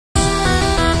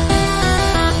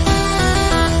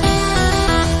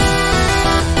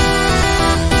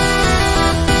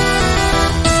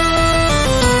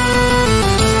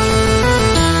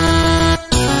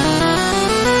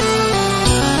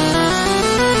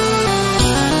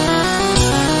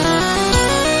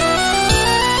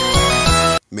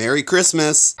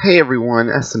Christmas! Hey everyone,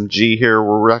 SMG here.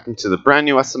 We're reacting to the brand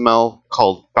new SML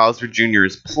called Bowser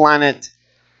Jr.'s Planet.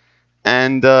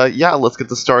 And yeah, let's get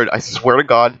this started. I swear to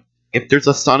God, if there's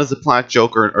a sun is a planet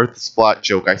joke or an earth is flat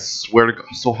joke, I swear to God,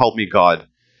 so help me God.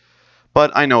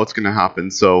 But I know it's gonna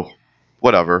happen, so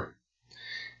whatever.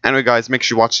 Anyway guys, make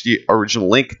sure you watch the original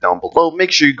link down below.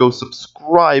 Make sure you go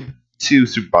subscribe to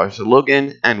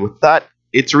SuperMario and with that,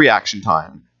 it's reaction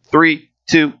time. 3,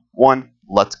 2, 1,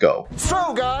 let's go.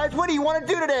 So guys, what do you want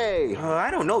to do today?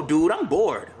 I don't know, dude. I'm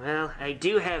bored. Well, I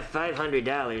do have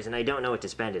 $500 and I don't know what to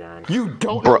spend it on. You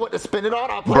don't know what to spend it on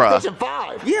PlayStation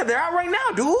 5? Yeah, they're out right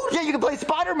now, dude. Yeah, you can play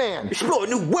Spider-Man. Explore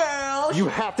new worlds. You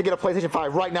have to get a PlayStation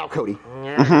 5 right now, Cody.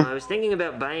 Yeah, I was thinking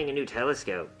about buying a new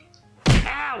telescope.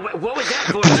 Ow, what was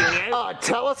that for, Junior? A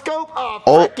telescope? A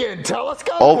freaking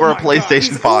telescope? Over a God, PlayStation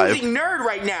he's 5. oozing nerd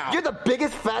right now. You're the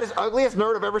biggest, fattest, ugliest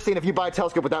nerd I've ever seen if you buy a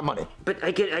telescope with that money. But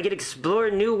I could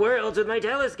explore new worlds with my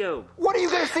telescope. What are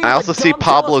you going to see? I also see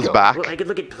Pablo's back. Well, I could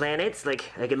look at planets,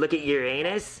 like I could look at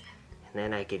Uranus, and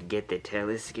then I could get the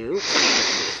telescope.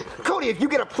 Cody, if you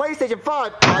get a PlayStation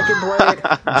 5, I can play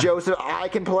it. Joseph, I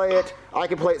can play it. I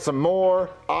can play it some more.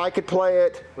 I could play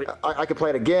it. I could play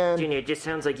it again. Junior, it just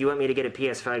sounds like you want me to get a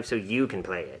PS5 so you can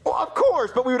play it. Well, of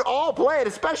course, but we would all play it,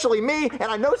 especially me. And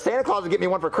I know Santa Claus would get me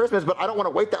one for Christmas, but I don't want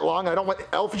to wait that long. I don't want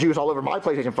elf juice all over my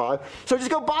PlayStation 5. So just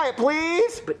go buy it,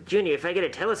 please. But Junior, if I get a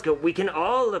telescope, we can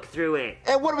all look through it.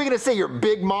 And what are we going to see? Your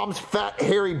big mom's fat,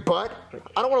 hairy butt?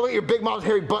 I don't want to look at your big mom's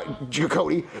hairy butt,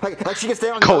 Cody. Like she can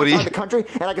stand on the other side of the country,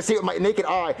 and I can see it with my naked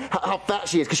eye how fat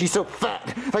she is, because she's so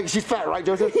fat. Like, she's fat, right,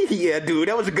 Joseph? Yeah, dude,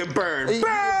 that was a good burn.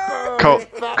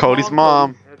 Cody's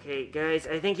mom. Okay, guys,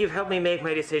 I think you've helped me make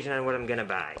my decision on what I'm gonna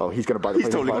buy. Oh, he's gonna buy the PlayStation.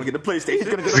 He's totally gonna get the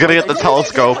PlayStation. He's gonna get the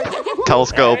telescope.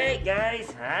 Telescope. Alright,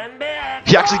 guys, I'm back.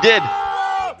 He actually did.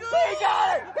 Oh, he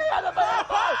got it! He got the PlayStation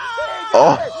 5!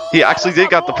 Oh, he actually did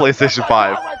got the PlayStation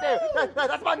 5. Right there.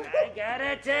 That's my... I got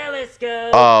a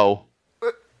telescope. Oh.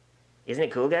 Isn't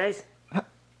it cool, guys?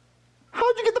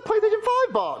 How'd you get the PlayStation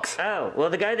 5 box? Oh, well,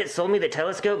 the guy that sold me the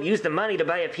telescope used the money to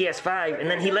buy a PS5,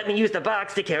 and then he let me use the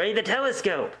box to carry the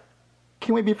telescope.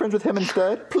 Can we be friends with him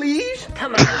instead? Please?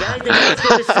 Come on, guys, the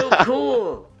telescope is so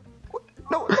cool.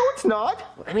 No, it's not.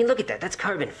 I mean, look at that. That's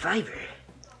carbon fiber.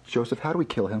 Joseph, how do we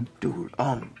kill him? Dude,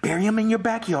 bury him in your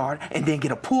backyard and then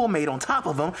get a pool made on top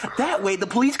of him. That way the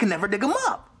police can never dig him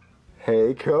up.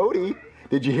 Hey, Cody.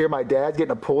 Did you hear my dad's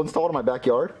getting a pool installed in my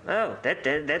backyard? Oh,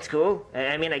 that's cool.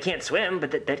 I mean, I can't swim,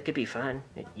 but that could be fun.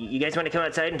 You guys want to come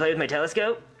outside and play with my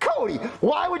telescope? Cody,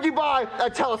 why would you buy a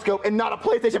telescope and not a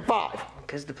PlayStation 5?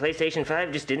 Because the PlayStation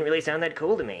 5 just didn't really sound that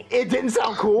cool to me. It didn't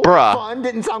sound cool. Bruh. Fun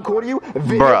didn't sound cool to you.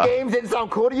 Video games didn't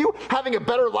sound cool to you. Having a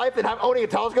better life than owning a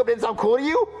telescope didn't sound cool to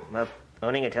you. Well,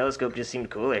 owning a telescope just seemed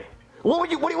cooler. What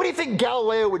do you think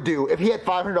Galileo would do if he had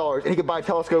 $500 and he could buy a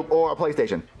telescope or a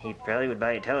PlayStation? He probably would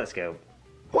buy a telescope.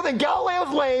 Well, then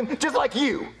Galileo's lame, just like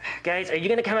you. Guys, are you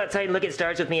going to come outside and look at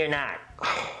stars with me or not?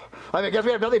 I guess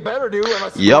we have nothing better to do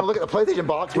unless you want to look at the PlayStation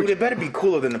box. Dude, it better be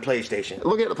cooler than the PlayStation.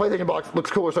 Looking at the PlayStation box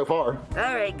looks cooler so far.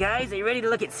 All right, guys, are you ready to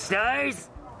look at stars?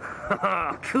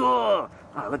 Cool.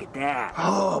 Oh, look at that.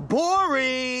 Oh,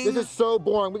 boring. This is so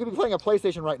boring. We could be playing a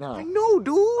PlayStation right now. I know,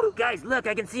 dude. Guys, look,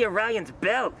 I can see Orion's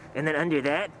belt. And then under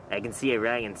that, I can see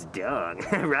Orion's dog.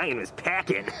 Orion was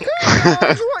packing.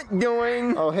 What you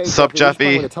doing? Oh, hey, Sup,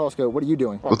 Jeffy? With a telescope. What are you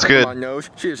doing? What's good? My nose.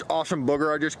 See this awesome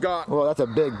booger I just got? Well, that's a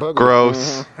big booger.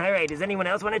 Gross. All right, does anyone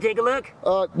else want to take a look?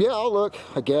 Yeah, I'll look,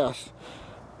 I guess.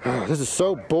 This is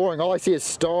so boring. All I see is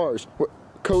stars.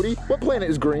 Cody, what planet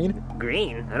is green?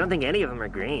 Green? I don't think any of them are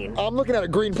green. I'm looking at a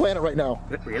green planet right now.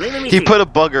 Really? Let me He see. put a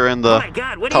bugger in the Oh my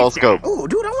God, what telescope. is that? Oh,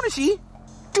 dude, I want to see.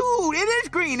 Dude, it is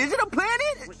green. Is it a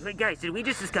planet? Wait, guys, did we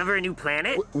just discover a new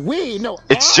planet? No.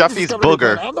 It's I Jeffy's discovered a new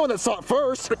booger. planet. I'm the one that saw it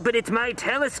first. But it's my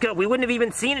telescope. We wouldn't have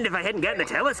even seen it if I hadn't gotten the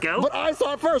telescope. But I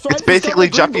saw it first. So It's basically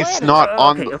Jeffy's snot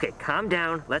on. Okay, calm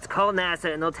down. Let's call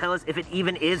NASA and they'll tell us if it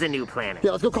even is a new planet.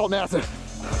 Yeah, let's go call NASA.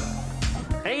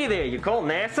 Hey there, you call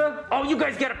NASA? Oh, you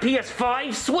guys got a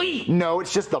PS5? Sweet! No,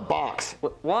 it's just the box.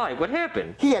 Why? What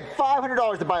happened? He had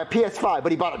 $500 to buy a PS5,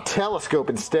 but he bought a telescope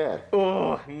instead.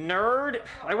 Oh, nerd.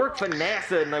 I work for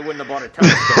NASA and I wouldn't have bought a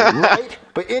telescope. Right?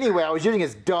 But anyway, I was using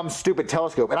his dumb, stupid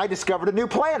telescope, and I discovered a new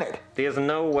planet. There's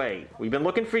no way. We've been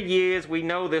looking for years. We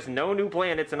know there's no new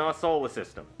planets in our solar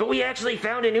system. But we actually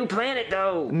found a new planet,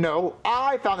 though. No,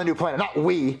 I found the new planet, not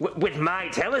we. With my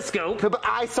telescope? No, but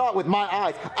I saw it with my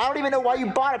eyes. I don't even know why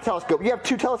you bought a telescope. You have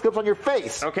 2 telescopes on your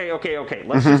face. Okay.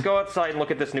 Let's just go outside and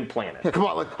look at this new planet. Yeah, come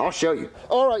on, look, I'll show you.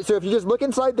 All right, so if you just look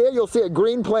inside there, you'll see a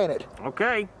green planet.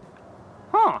 Okay.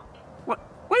 Huh.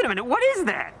 Wait a minute, what is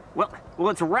that? Well, Well,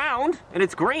 it's round, and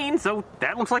it's green, so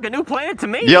that looks like a new planet to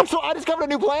me. Yep. So I discovered a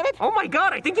new planet? Oh my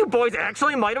god, I think you boys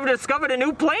actually might have discovered a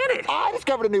new planet. I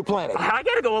discovered a new planet. I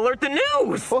gotta go alert the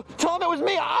news. Well, tell them it was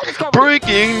me. I discovered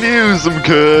Breaking news,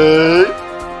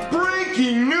 okay?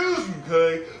 Breaking news,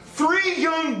 okay? 3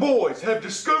 young boys have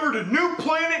discovered a new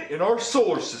planet in our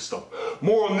solar system.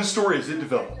 More on this story as it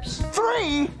develops.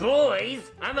 3?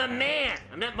 Boys, I'm a man.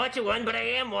 I'm not much of one, but I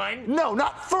am one. No,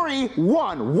 not 3.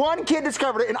 1. One kid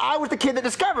discovered it, and I was the kid that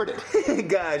discovered it.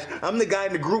 Gosh, I'm the guy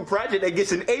in the group project that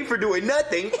gets an A for doing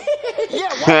nothing. Yeah,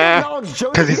 why acknowledge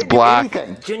Joe? 'Cause he's black.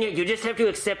 Junior, you just have to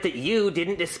accept that you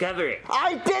didn't discover it.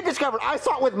 I did discover it. I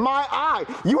saw it with my eye.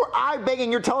 You were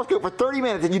eye-banging your telescope for 30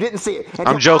 minutes, and you didn't see it.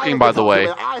 I'm joking, by the way.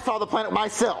 I saw the planet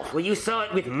myself. Well, you saw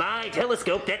it with my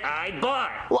telescope that I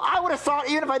bought. Well, I would have saw it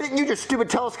even if I didn't use your stupid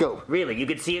telescope. Really, you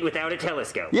could see it without a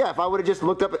telescope? Yeah, if I would have just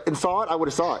looked up and saw it, I would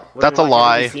have saw it. Well, That's then a why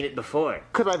haven't lie. you seen it before?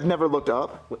 Because I've never looked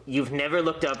up. You've never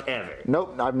looked up ever.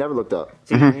 Nope, I've never looked up.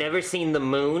 So you've never seen the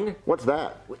moon? What's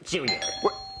that? Junior.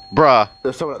 Bruh.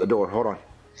 There's someone at the door. Hold on.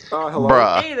 Hello.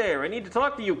 Bruh. Hey there, I need to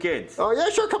talk to you kids. Oh, yeah,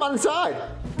 sure. Come on inside.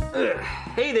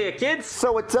 Hey there, kids.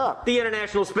 So what's up? The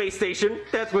International Space Station.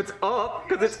 That's what's up,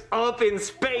 because it's up in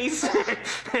space.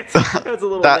 that's a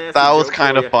little nasty that was joke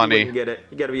kind for of you. funny. You wouldn't get it.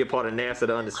 You got to be a part of NASA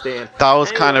to understand. That was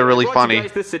Anyway, kind of really I brought funny. You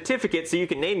guys this certificate so you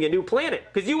can name your new planet,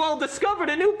 because you all discovered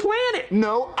a new planet.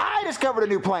 No, I discovered a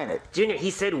new planet. Junior, he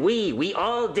said we. We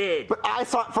all did. But I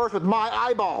saw it first with my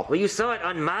eyeball. Well, you saw it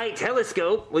on my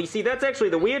telescope. Well, you see, that's actually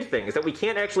the weird thing, is that we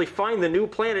can't actually find the new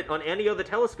planet on any other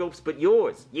telescopes but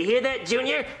yours. You hear that,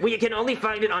 Junior? Well, you can only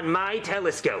find it on my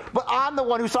telescope. But I'm the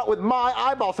one who saw it with my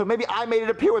eyeball, so maybe I made it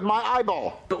appear with my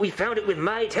eyeball. But we found it with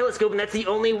my telescope, and that's the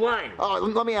only one.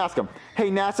 Let me ask him. Hey,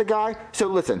 NASA guy, so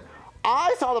listen.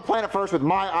 I saw the planet first with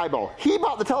my eyeball. He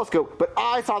bought the telescope, but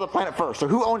I saw the planet first. So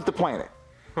who owns the planet?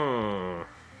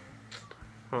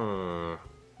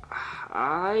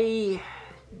 I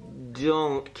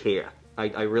don't care.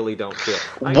 I really don't care.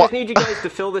 I What? just need you guys to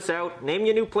fill this out, name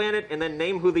your new planet, and then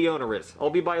name who the owner is.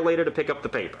 I'll be by later to pick up the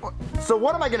paper. So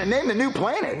what am I going to name the new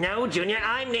planet? No, Junior,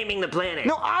 I'm naming the planet.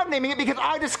 No, I'm naming it because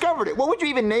I discovered it. What would you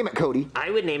even name it, Cody?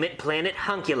 I would name it Planet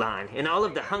Hunkulon, and all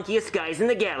of the hunkiest guys in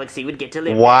the galaxy would get to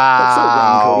live That's so lame, Cody.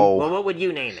 there. Wow. Well, what would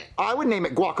you name it? I would name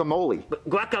it guacamole.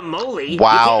 Guacamole?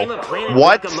 Wow. You can't name a planet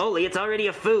What? guacamole, it's already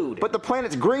a food. But the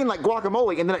planet's green like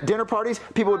guacamole, and then at dinner parties,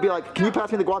 people would be like, can you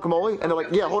pass me the guacamole? And they're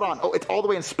like, yeah, hold on. Oh, it's all the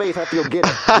way in space. I have to go get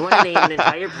it. You want to name an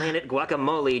entire planet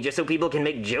Guacamole just so people can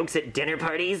make jokes at dinner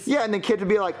parties? Yeah, and then kids would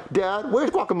be like, Dad, where's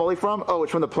guacamole from? Oh,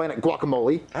 it's from the planet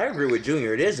Guacamole. I agree with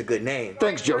Junior. It is a good name.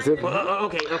 Thanks, Joseph. Well,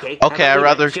 okay. Okay, How about I'd we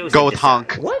rather let Joseph go with decide?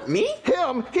 Hunk. What, me?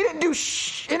 Him? He didn't do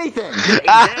anything.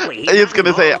 Exactly. I was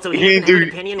gonna say, so he doesn't have an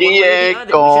opinion one way or the ain't other.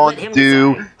 We should let him gonna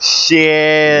do decide. What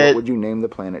shit. would you name the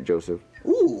planet, Joseph?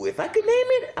 Ooh, if I could name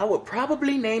it, I would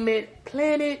probably name it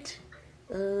Planet...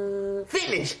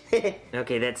 Fitness.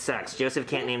 Okay, that sucks. Joseph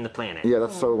can't name the planet. Yeah,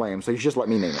 that's so lame. So you should just let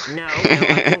me name it. No, I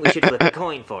think we should flip a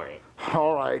coin for it.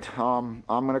 All right. I'm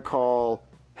gonna call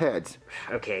heads.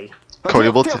 Okay. Cody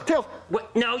will Tails.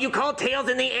 What? No, you called tails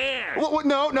in the air.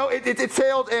 No, it's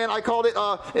tails, and I called it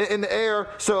in the air,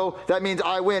 so that means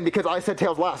I win because I said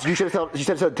tails last. You should have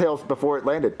said tails before it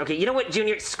landed. Okay, you know what,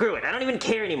 Junior? Screw it. I don't even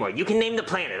care anymore. You can name the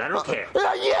planet. I don't care.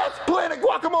 Yes, Planet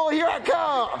Guacamole, here I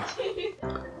come.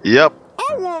 Yep.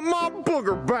 I want my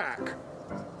booger back.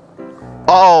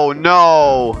 Oh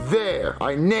no. There,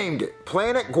 I named it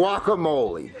Planet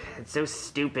Guacamole. It's so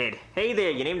stupid. Hey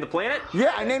there, you named the planet?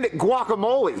 Yeah, I named it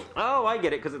Guacamole. Oh, I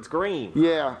get it, because it's green.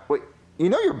 Yeah, wait. You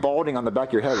know you're balding on the back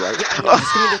of your head, right? Yeah, I know.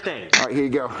 Just give me the thing. All right, here you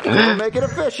go. We'll make it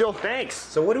official. Thanks.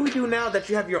 So what do we do now that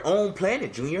you have your own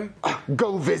planet, Junior?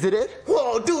 Go visit it.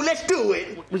 Whoa, dude, let's do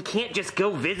it. We can't just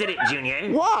go visit it, Junior.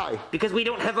 Why? Because we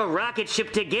don't have a rocket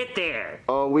ship to get there.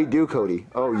 Oh, we do, Cody.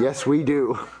 Oh, yes, we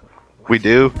do. We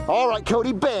do. All right,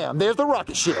 Cody, bam, there's the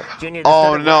rocket ship. Junior,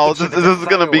 Oh not a no, rocket ship, this it's a is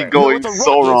gonna be firework. going it's a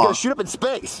so rocket. It's wrong. gonna shoot up in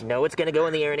space. No, it's gonna go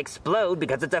in the air and explode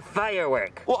because it's a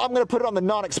firework. Well, I'm gonna put it on the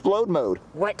non-explode mode.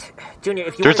 What? Junior,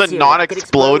 if you There's want a to see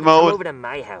non-explode come mode? over to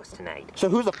my house tonight. So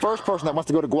who's the first person that wants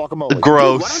to go to Guacamole?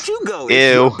 Gross. Why don't you go? Ew.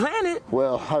 It's your planet.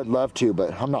 Well, I'd love to,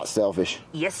 but I'm not selfish.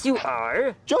 Yes, you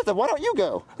are. Joseph, why don't you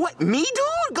go? What, me,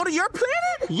 dude? Go to your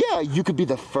planet? Yeah, you could be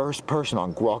the first person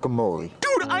on Guacamole.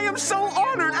 Dude, I am so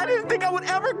honored. I didn't think I would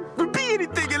ever be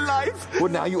anything in life.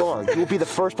 Well, now you are. You will be the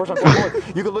first person on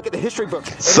Guacamole. You can look at the history books.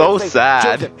 and So it'll say,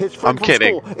 sad. Joseph, his friend I'm from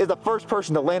kidding. school is the first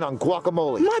person to land on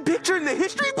Guacamole. My picture in the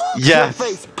history book? Yes. Your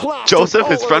face plastered Joseph, all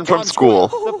his over friend from Times school.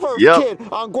 Square. The first Yep. kid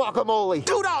on Guacamole.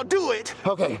 Dude, I'll do it.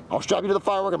 Okay, I'll strap you to the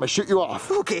firework. I'm gonna shoot you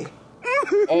off. Okay.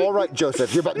 All right,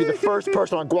 Joseph, you're about to be the first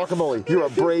person on Guacamole. You're a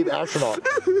brave astronaut.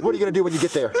 What are you gonna do when you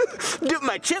get there? Dip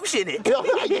my chips in it.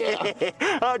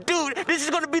 Yeah. Dude, this is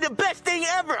gonna be the best thing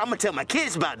ever. I'm gonna tell my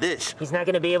kids about this. He's not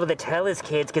gonna be able to tell his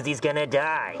kids because he's gonna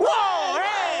die. Whoa,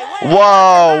 hey!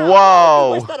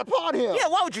 Whoa! Wish that upon him. Yeah,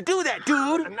 why would you do that,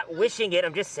 dude? I'm not wishing it,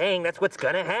 I'm just saying that's what's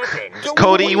gonna happen.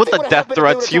 Cody, with the death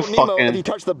threats, you fucking... If he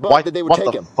touched the bug, What that they would what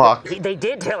take the him. fuck? They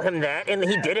did tell him that, and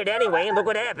he did it anyway, and look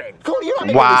what happened. Cody, you're not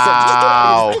making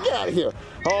Wow. any sense. Just get out of here.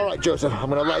 All right, Joseph, I'm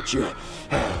gonna light you.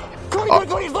 Cody,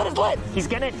 Cody, he's lit, he's lit. He's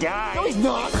gonna die. No, he's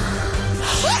not.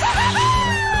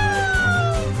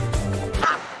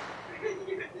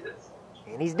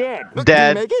 And he's dead. Look,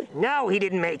 Dead. Did he make it? No, he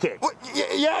didn't make it. What?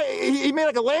 Yeah, he made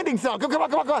like a landing sound. Come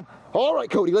on. All right,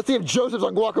 Cody, let's see if Joseph's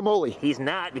on guacamole. He's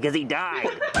not because he died.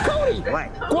 Cody!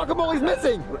 What? Guacamole's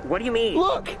missing. What do you mean?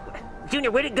 Look. Junior,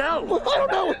 where'd it go? Well, I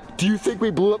don't know. Do you think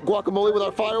we blew up guacamole with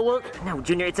our firework? No,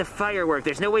 Junior, it's a firework.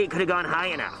 There's no way it could have gone high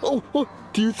enough. Oh,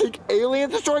 do you think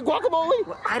aliens destroyed guacamole?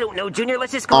 Well, I don't know, Junior.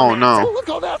 Let's just call Oh, NASA. no. Oh, let's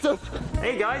call NASA.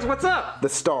 Hey guys, what's up? The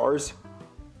stars.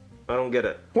 I don't get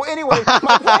it. Well, anyway,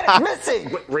 my planet's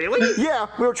missing. Really? Yeah,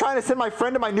 we were trying to send my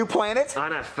friend to my new planet,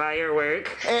 On a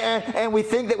firework? and we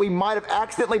think that we might have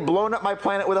accidentally blown up my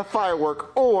planet with a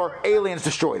firework, or aliens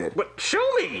destroyed it. What? Show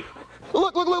me!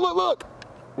 Look.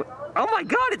 Oh my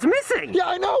God, it's missing! Yeah,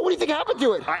 I know. What do you think happened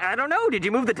to it? I don't know. Did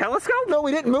you move the telescope? No,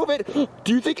 we didn't move it.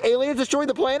 Do you think aliens destroyed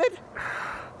the planet?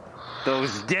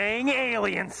 Those dang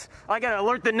aliens! I gotta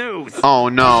alert the news. Oh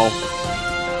no.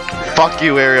 Fuck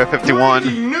you, Area 51.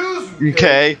 Breaking news!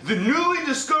 Okay. The newly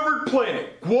discovered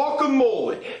planet,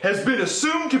 Guacamole, has been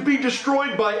assumed to be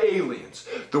destroyed by aliens.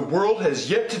 The world has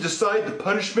yet to decide the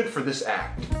punishment for this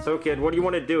act. So kid, what do you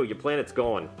want to do? Your planet's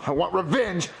gone. I want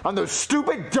revenge on those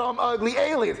stupid, dumb, ugly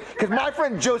aliens. Because my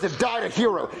friend Joseph died a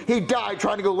hero. He died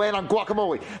trying to go land on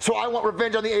Guacamole. So I want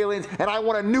revenge on the aliens, and I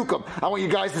want to nuke them. I want you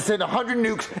guys to send 100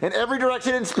 nukes in every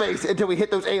direction in space until we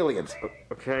hit those aliens.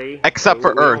 Okay. Except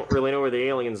for we Earth. don't really know where the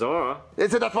aliens are.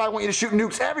 And so that's why I want you to shoot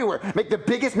nukes everywhere. Make the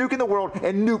biggest nuke in the world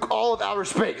and nuke all of outer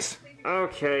space.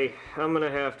 Okay, I'm gonna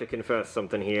have to confess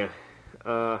something here.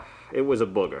 It was a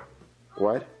booger.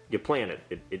 What? Your planet,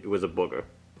 it was a booger.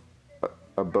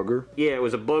 A booger? Yeah, it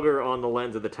was a booger on the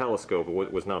lens of the telescope.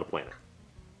 It was not a planet.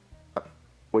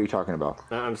 What are you talking about?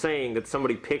 I'm saying that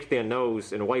somebody picked their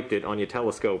nose and wiped it on your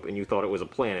telescope and you thought it was a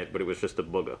planet, but it was just a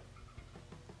booger.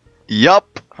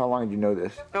 Yup. How long did you know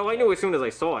this? Oh, I knew as soon as I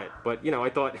saw it, but, I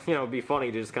thought, it'd be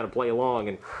funny to just kind of play along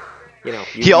and,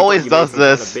 He always does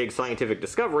this. Kind of big scientific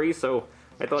discovery, so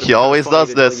I thought He always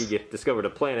does this. You discovered a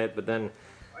planet, but then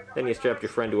you strapped your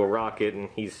friend to a rocket and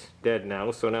he's dead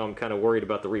now, so now I'm kind of worried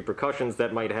about the repercussions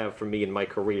that might have for me and my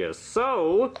career.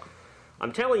 So,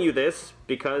 I'm telling you this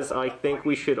because I think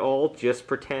we should all just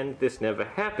pretend this never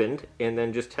happened and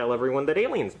then just tell everyone that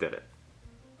aliens did it.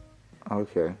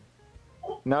 Okay.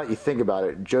 Now that you think about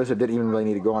it, Joseph didn't even really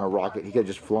need to go on a rocket. He could have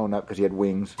just flown up because he had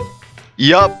wings.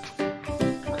 Yup.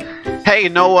 Hey,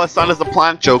 no sun is a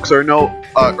planet jokes or no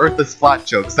Earth is flat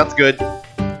jokes. That's good.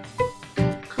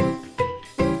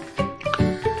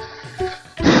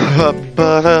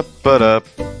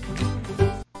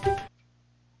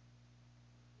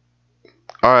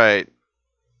 Alright.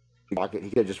 Rocket. He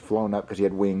could have just flown up because he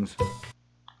had wings.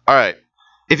 Alright.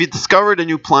 If you discovered a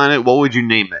new planet, what would you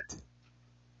name it?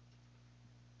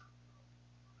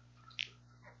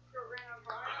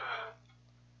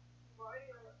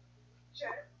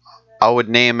 I would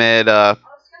name it, I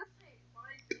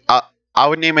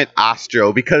would name it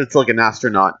Astro, because it's like an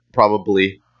astronaut,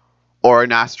 probably. Or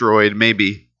an asteroid,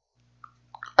 maybe.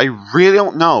 I really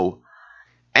don't know.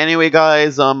 Anyway,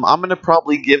 guys, I'm gonna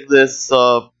probably give this,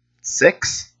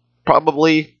 6?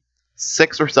 Probably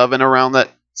 6 or 7 around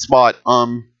that spot.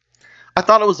 I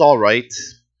thought it was alright.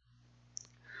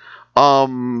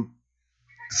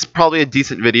 It's probably a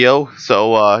decent video,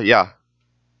 so, yeah.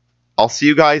 I'll see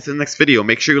you guys in the next video.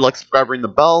 Make sure you like, subscribe, ring the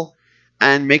bell,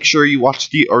 and make sure you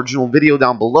watch the original video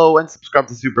down below, and subscribe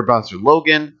to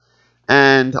SuperMarioLogan,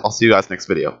 and I'll see you guys next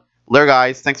video. Later,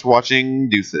 guys. Thanks for watching.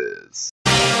 Deuces.